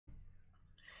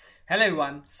Hello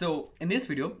everyone. So in this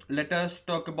video, let us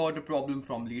talk about a problem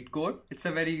from LEETCODE. It's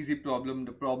a very easy problem.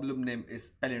 The problem name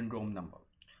is palindrome number.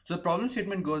 So the problem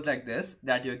statement goes like this,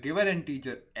 that you're given an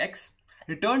integer x,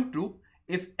 return true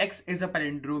if x is a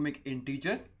palindromic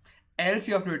integer, else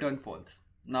you have to return false.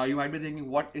 Now you might be thinking,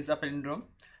 what is a palindrome?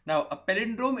 Now a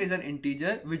palindrome is an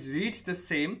integer which reads the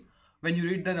same when you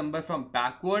read the number from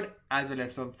backward as well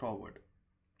as from forward.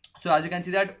 So as you can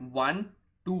see that 1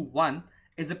 to 1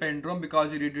 is a palindrome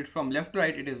because you read it from left to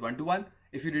right, it is 1 to 1.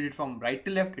 If you read it from right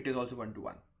to left, it is also 1 to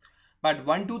 1. But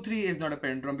 1 to 3 is not a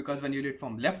palindrome because when you read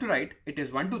from left to right, it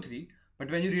is 1 to 3.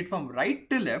 But when you read from right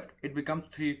to left, it becomes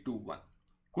 3 to 1.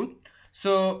 Cool.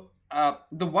 So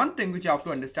the one thing which you have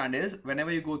to understand is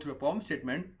whenever you go through a problem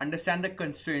statement, understand the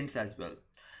constraints as well.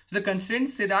 So the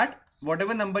constraints say that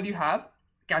whatever number you have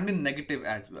can be negative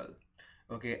as well.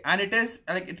 Okay, and it is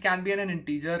like it can be in an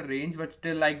integer range, but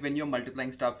still, like when you're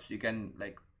multiplying stuff, you can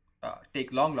like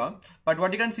take long. But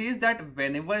what you can see is that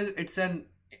whenever it's an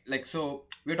so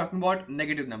we're talking about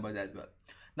negative numbers as well.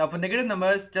 Now for negative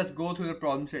numbers, just go through the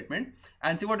problem statement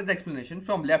and see what is the explanation.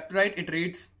 From left to right, it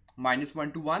reads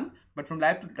 -1 to 1, but from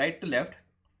right to left,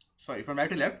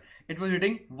 it was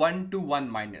reading 1 to 1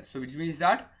 minus. So which means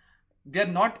that they're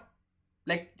not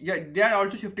they are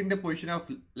also shifting the position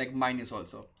of minus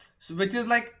also. So which is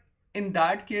like in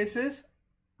that cases,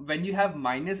 when you have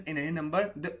minus in any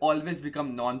number, they always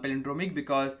become non-palindromic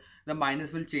because the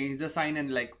minus will change the sign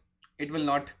and it will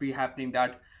not be happening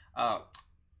that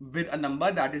with a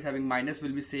number that is having minus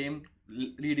will be same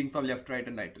reading from left to right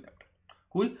and right to left.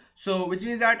 Cool. So which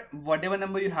means that whatever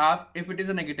number you have, if it is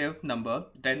a negative number,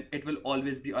 then it will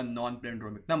always be a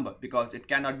non-palindromic number because it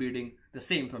cannot be reading the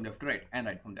same from left to right and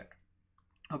right from left.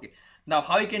 Okay, now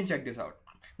how you can check this out?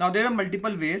 Now there are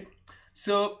multiple ways.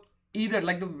 So either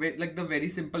the very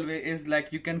simple way is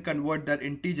you can convert that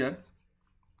integer.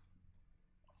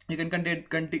 You can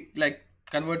convert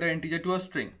the integer to a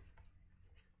string.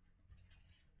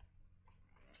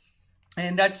 And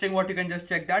in that string, what you can just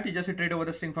check that you just iterate over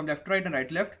the string from left to right and right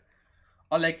to left,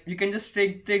 or you can just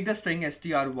take the string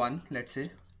str1, let's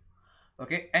say.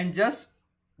 Okay, and just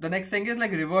the next thing is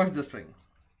reverse the string.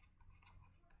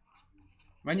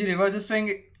 When you reverse the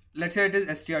string, let's say it is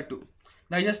str2.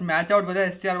 Now you just match out whether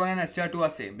str1 and str2 are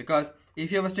same, because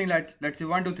if you have a string let's say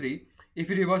 1 to 3, if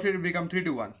you reverse it, it will become 3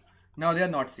 to 1. Now they are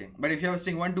not same. But if you have a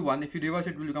string 1 to 1, if you reverse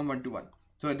it, it will become 1 to 1.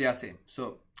 So they are same.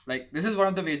 So this is one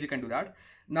of the ways you can do that.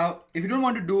 Now if you don't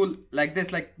want to do like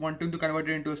this, wanting to convert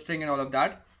it into a string and all of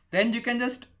that, then you can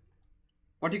just,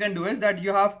 what you can do is that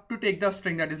you have to take the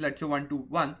string that is let's say 1 to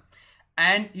 1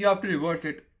 and you have to reverse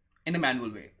it in a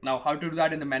manual way. Now how to do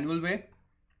that in the manual way?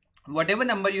 Whatever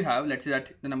number you have, let's say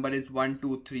that the number is 1,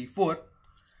 2, 3, 4.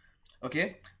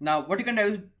 Okay, now what you can do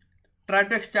is try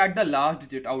to extract the last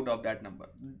digit out of that number.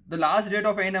 The last digit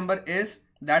of any number is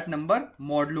that number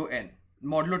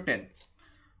modulo 10.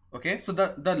 Okay, so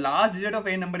the last digit of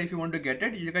any number, if you want to get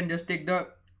it, you can just take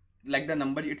the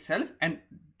number itself and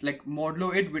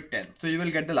modulo it with 10. So you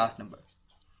will get the last number.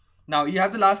 Now you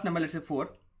have the last number, let's say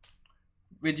 4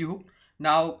 with you.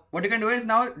 Now what you can do is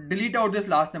now delete out this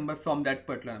last number from that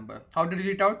particular number. How to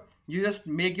delete out? You just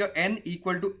make your n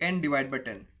equal to n divided by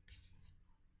 10.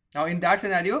 Now in that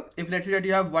scenario, if let's say that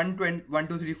you have 1,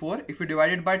 2, 3, 4, if you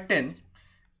divide it by 10,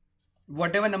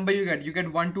 whatever number you get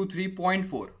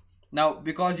 123.4. Now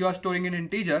because you are storing an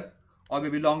integer or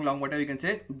maybe long whatever you can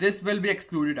say, this will be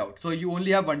excluded out. So you only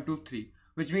have 1, 2, 3,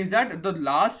 which means that the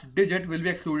last digit will be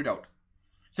excluded out.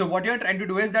 So what you are trying to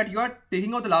do is that you are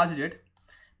taking out the last digit.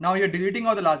 Now you're deleting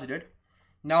out the last digit.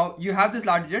 Now you have this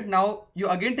last digit. Now you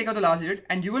again take out the last digit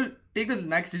and you will take the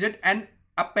next digit and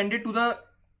append it to the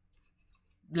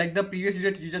previous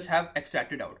digit you just have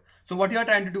extracted out. So what you are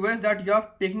trying to do is that you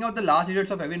are taking out the last digits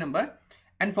of every number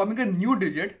and forming a new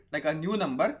digit, a new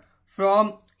number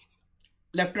from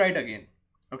left to right again.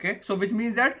 Okay, so which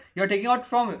means that you are taking out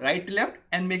from right to left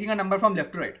and making a number from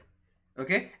left to right.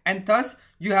 Okay, and thus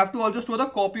you have to also store the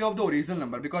copy of the original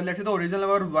number, because let's say the original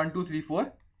number 1, 2, 3,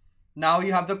 4. Now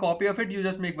you have the copy of it, you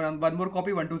just make one more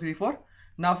copy, 1, 2, 3, 4.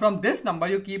 Now from this number,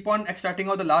 you keep on extracting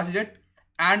out the last digit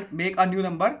and make a new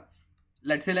number,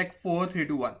 let's say 4, 3,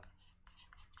 2, 1.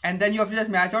 And then you have to just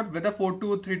match out whether 4,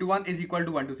 2, 3, 2, 1 is equal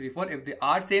to 1, 2, 3, 4. If they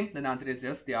are same, then the answer is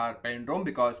yes, they are palindrome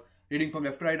because reading from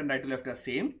left to right and right to left are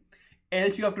same.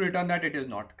 Else you have to return that it is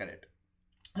not correct.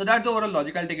 So that's the overall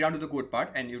logic. I'll take it down to the code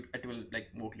part and it will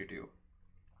more clear to you.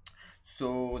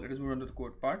 So let us move on to the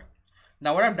code part.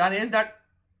 Now what I've done is that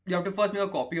you have to first make a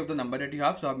copy of the number that you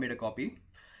have. So I've made a copy.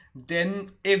 Then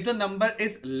if the number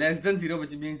is less than 0,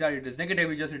 which means that it is negative,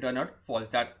 we just return out false.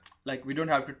 That we don't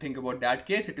have to think about that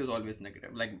case. It is always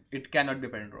negative. It cannot be a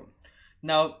palindrome.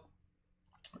 Now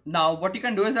Now what you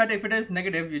can do is that if it is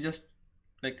negative, you just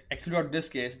like exclude out this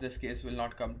case will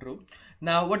not come true.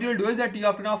 Now what you'll do is that you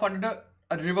have to now find a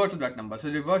reverse of that number. So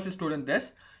reverse is stored in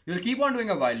this. You'll keep on doing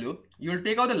a while loop. You'll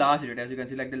take out the last digit, as you can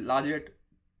see, like the last digit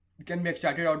can be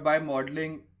extracted out by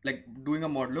modeling, like doing a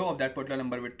modulo of that particular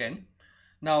number with 10.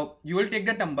 Now you will take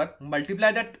that number,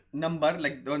 multiply that number,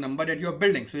 like the number that you are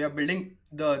building. So you are building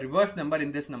the reverse number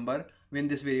in this number, in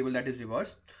this variable that is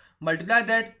reverse. Multiply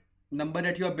that number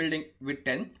that you are building with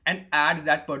 10 and add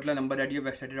that particular number that you have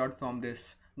extracted out from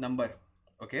this number.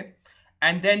 Okay.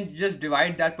 And then just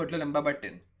divide that particular number by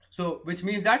 10. So which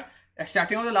means that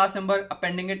extracting out the last number,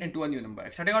 appending it into a new number.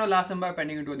 Extracting out the last number,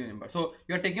 appending it into a new number. So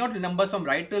you're taking out the numbers from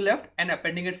right to left and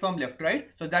appending it from left to right,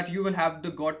 so that you will have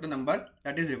got the number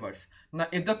that is reverse. Now,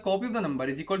 if the copy of the number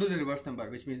is equal to the reverse number,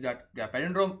 which means that they are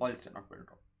palindrome or it's not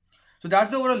palindrome. So that's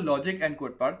the overall logic and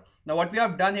code part. Now what we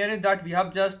have done here is that we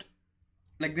have just,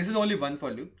 like, this is only one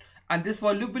for loop, and this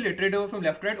for loop will iterate over from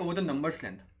left to right over the number's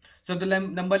length. So if the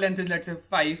number length is, let's say,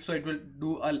 5, so it will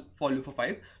do a for loop for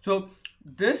 5. So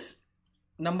this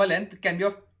number length can be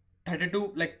of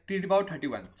 32, like 3 to the power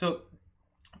 31. So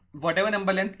whatever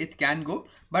number length it can go,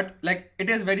 but like it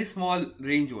is very small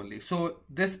range only. So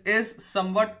this is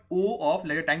somewhat O of,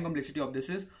 like the time complexity of this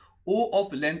is O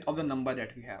of length of the number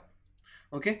that we have.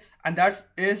 Okay, and that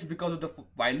is because of the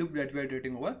while loop that we are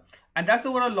iterating over, and that's the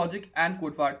overall logic and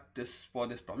code part for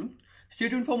this problem. Stay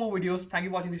tuned for more videos. Thank you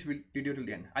for watching this video till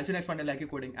the end. I'll see you next one. Like your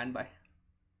coding, and bye.